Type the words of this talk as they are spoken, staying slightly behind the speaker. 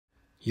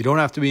You don't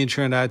have to be in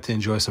Trinidad to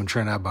enjoy some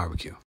Trinidad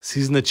barbecue.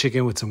 Season the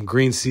chicken with some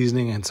green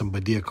seasoning and some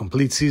Badia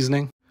Complete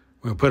seasoning.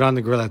 We're going to put it on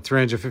the grill at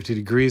 350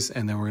 degrees,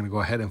 and then we're going to go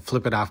ahead and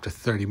flip it after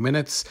 30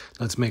 minutes.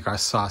 Let's make our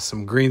sauce.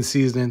 Some green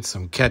seasoning,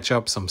 some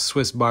ketchup, some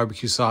Swiss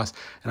barbecue sauce,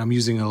 and I'm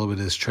using a little bit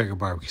of this Traeger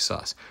barbecue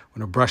sauce. We're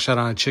going to brush that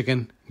on a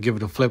chicken, give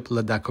it a flip,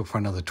 let that cook for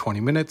another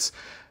 20 minutes.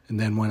 And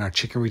then when our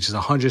chicken reaches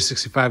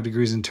 165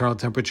 degrees internal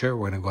temperature,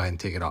 we're going to go ahead and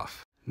take it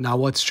off. Now,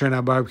 what's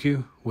Trinidad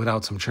barbecue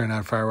without some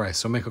Trinidad fried rice?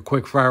 So make a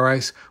quick fried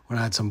rice. We're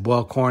going to add some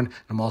boiled corn, and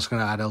I'm also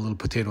going to add a little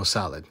potato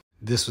salad.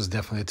 This was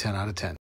definitely a 10 out of 10.